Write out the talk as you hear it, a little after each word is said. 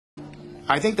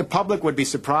I think the public would be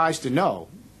surprised to know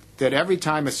that every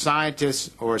time a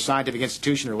scientist or a scientific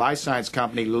institution or life science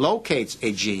company locates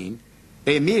a gene,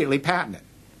 they immediately patent it.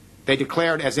 They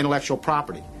declare it as intellectual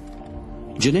property.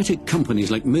 Genetic companies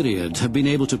like Myriad have been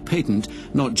able to patent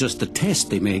not just the test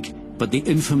they make, but the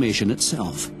information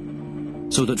itself.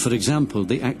 So that, for example,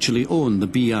 they actually own the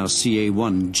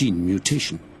BRCA1 gene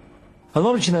mutation. A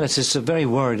lot of geneticists are very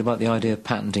worried about the idea of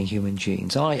patenting human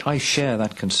genes. I share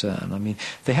that concern. I mean,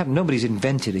 nobody's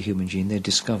invented a human gene, they've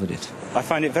discovered it. I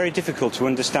find it very difficult to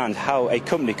understand how a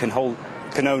company can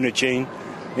own a gene.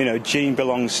 You know, gene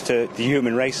belongs to the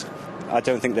human race. I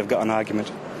don't think they've got an argument.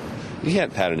 You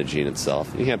can't patent a gene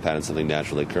itself. You can't patent something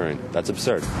naturally occurring. That's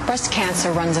absurd. Breast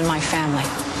cancer runs in my family.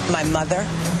 My mother.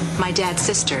 My dad's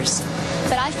sisters.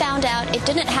 But I found out it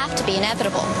didn't have to be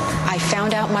inevitable. I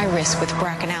found out my risk with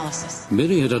BRCA-analysis.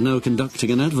 Myriad are now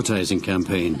conducting an advertising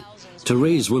campaign to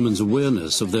raise women's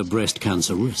awareness of their breast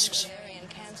cancer risks.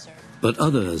 But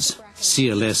others see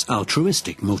a less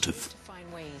altruistic motive.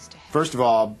 First of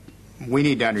all, we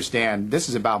need to understand this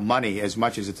is about money as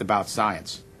much as it's about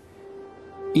science.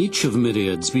 Each of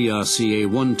Myriad's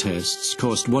BRCA1 tests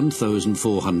cost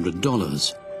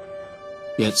 $1,400.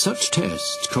 Yet such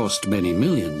tests cost many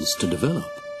millions to develop.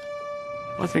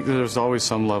 I think that there's always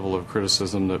some level of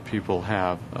criticism that people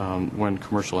have when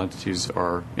commercial entities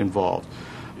are involved.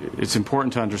 It's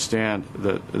important to understand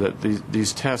that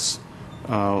these tests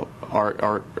are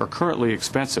currently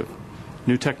expensive.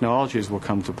 New technologies will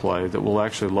come to play that will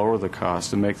actually lower the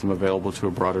cost and make them available to a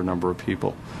broader number of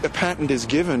people. A patent is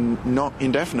given not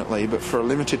indefinitely, but for a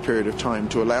limited period of time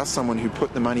to allow someone who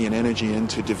put the money and energy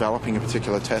into developing a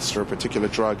particular test or a particular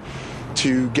drug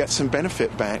to get some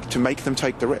benefit back, to make them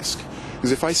take the risk.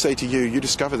 Because if I say to you, you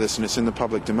discover this and it's in the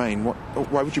public domain,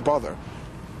 why would you bother?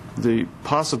 The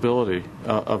possibility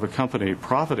of a company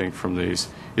profiting from these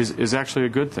is actually a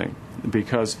good thing,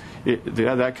 because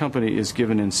that company is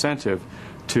given incentive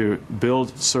to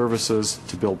build services,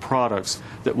 to build products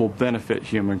that will benefit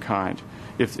humankind.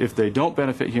 If they don't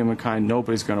benefit humankind,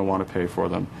 nobody's going to want to pay for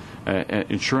them.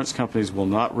 Insurance companies will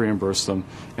not reimburse them,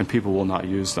 and people will not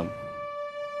use them.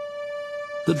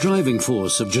 The driving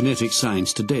force of genetic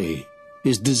science today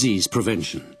is disease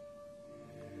prevention.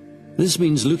 This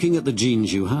means looking at the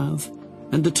genes you have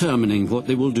and determining what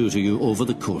they will do to you over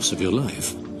the course of your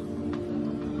life,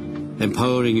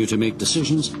 empowering you to make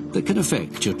decisions that can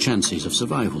affect your chances of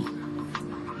survival.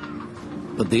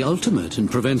 But the ultimate in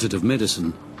preventative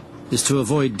medicine is to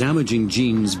avoid damaging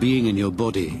genes being in your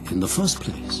body in the first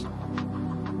place.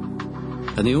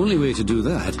 And the only way to do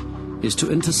that is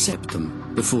to intercept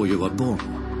them before you are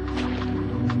born.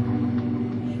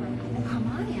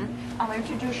 I'll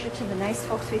introduce you to the nice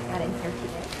folks we've got in here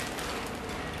today.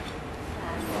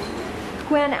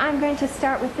 Gwen, I'm going to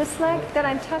start with this leg that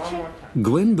I'm touching.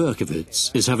 Gwen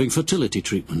Berkowitz is having fertility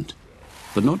treatment,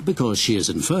 but not because she is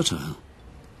infertile.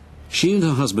 She and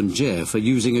her husband Jeff are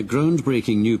using a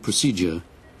groundbreaking new procedure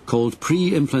called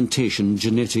pre-implantation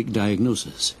genetic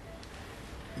diagnosis.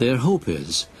 Their hope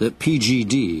is that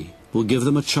PGD will give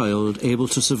them a child able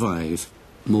to survive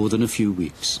more than a few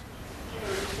weeks.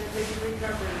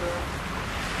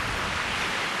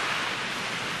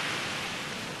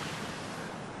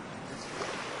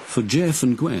 For Jeff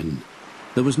and Gwen,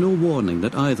 there was no warning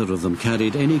that either of them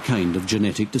carried any kind of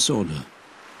genetic disorder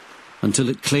until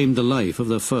it claimed the life of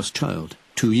their first child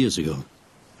 2 years ago.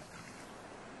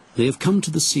 They have come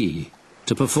to the sea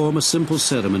to perform a simple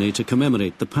ceremony to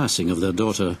commemorate the passing of their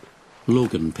daughter,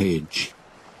 Logan Page.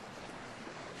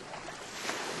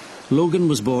 Logan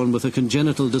was born with a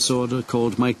congenital disorder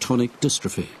called myotonic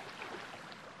dystrophy.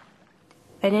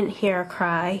 I didn't hear her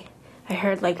cry. I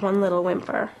heard like one little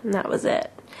whimper, and that was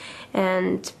it.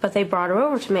 But they brought her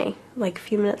over to me. Like a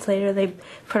few minutes later, they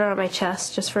put her on my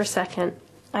chest just for a second.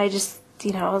 I just,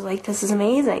 I was like, this is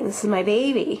amazing. This is my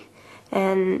baby.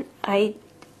 And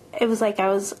it was like I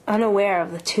was unaware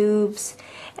of the tubes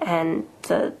and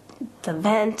the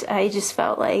vent. I just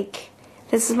felt like,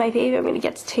 this is my baby. I'm going to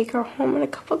get to take her home in a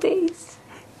couple days.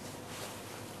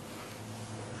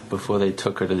 Before they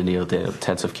took her to the neonatal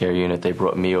intensive care unit, they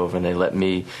brought me over and they let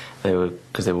me,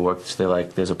 because they were working, so they're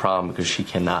like, there's a problem because she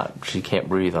can't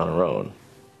breathe on her own.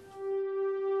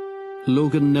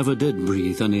 Logan never did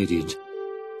breathe unaided.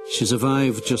 She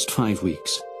survived just 5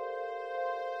 weeks.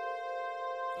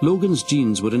 Logan's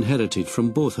genes were inherited from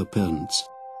both her parents,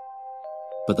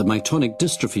 but the myotonic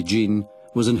dystrophy gene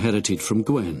was inherited from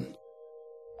Gwen.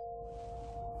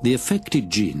 The affected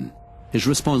gene is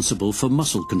responsible for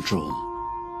muscle control,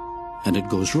 and it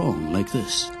goes wrong like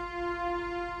this.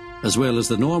 As well as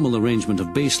the normal arrangement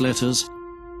of base letters,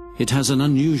 it has an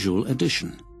unusual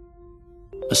addition.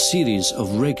 a series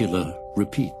of regular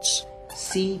repeats.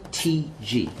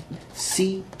 CTG,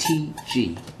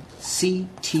 CTG,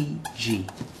 CTG.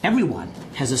 Everyone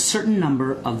has a certain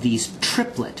number of these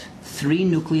triplet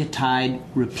 3-nucleotide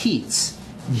repeats.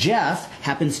 Jeff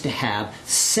happens to have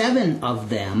 7 of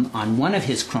them on one of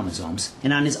his chromosomes,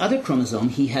 and on his other chromosome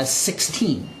he has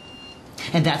 16.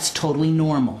 And that's totally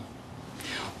normal.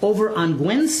 Over on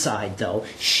Gwen's side, though,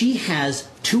 she has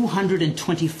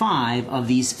 225 of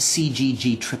these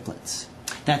CGG triplets.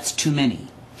 That's too many.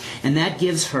 And that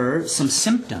gives her some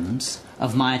symptoms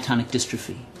of myotonic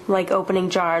dystrophy. Like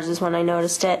opening jars is when I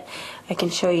noticed it. I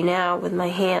can show you now with my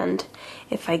hand.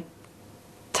 If I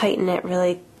tighten it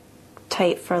really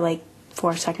tight for like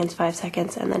 4 seconds, 5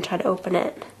 seconds, and then try to open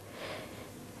it,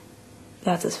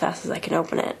 that's as fast as I can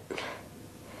open it.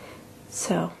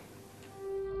 So.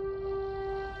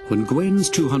 When Gwen's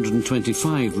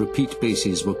 225 repeat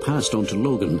bases were passed on to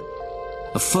Logan,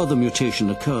 a further mutation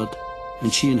occurred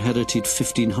and she inherited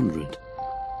 1,500.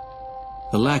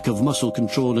 The lack of muscle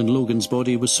control in Logan's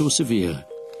body was so severe,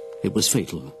 it was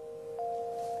fatal.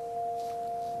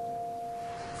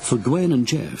 For Gwen and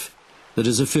Jeff, there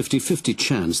is a 50-50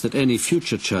 chance that any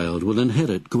future child will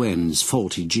inherit Gwen's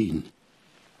faulty gene.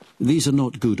 These are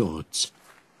not good odds,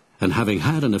 and having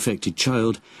had an affected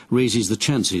child raises the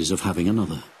chances of having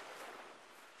another.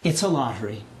 It's a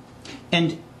lottery,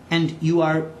 and you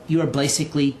are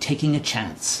basically taking a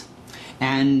chance,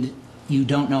 and you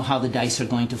don't know how the dice are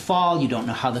going to fall, you don't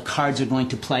know how the cards are going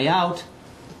to play out,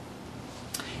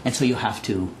 and so you have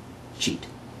to cheat.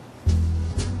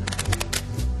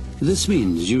 This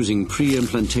means using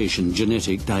pre-implantation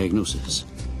genetic diagnosis.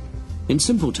 In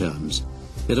simple terms,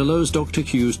 it allows Dr.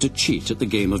 Hughes to cheat at the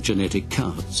game of genetic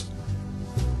cards.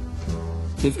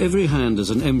 If every hand is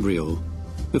an embryo,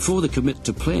 before they commit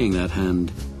to playing that hand,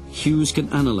 Hughes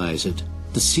can analyze it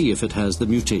to see if it has the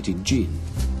mutated gene.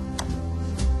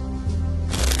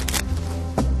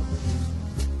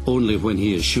 Only when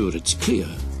he is sure it's clear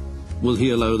will he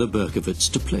allow the Berkovits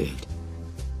to play it.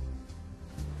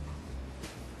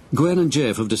 Gwen and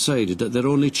Jeff have decided that their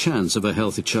only chance of a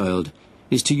healthy child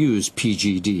is to use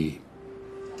PGD.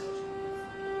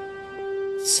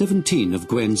 17 of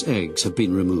Gwen's eggs have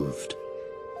been removed.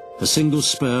 A single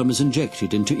sperm is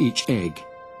injected into each egg,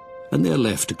 and they are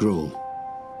left to grow.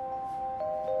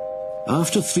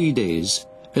 After 3 days,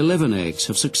 11 eggs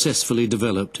have successfully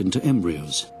developed into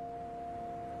embryos.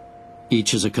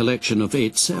 Each is a collection of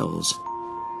 8 cells,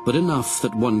 but enough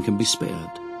that one can be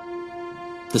spared.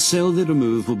 The cell they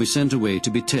remove will be sent away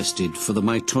to be tested for the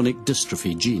myotonic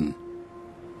dystrophy gene.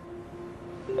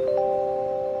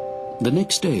 The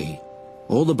next day,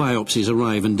 all the biopsies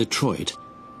arrive in Detroit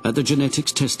at the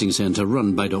genetics testing center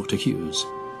run by Dr. Hughes.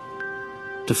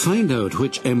 To find out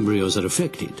which embryos are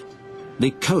affected,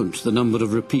 they count the number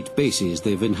of repeat bases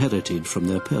they've inherited from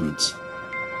their parents.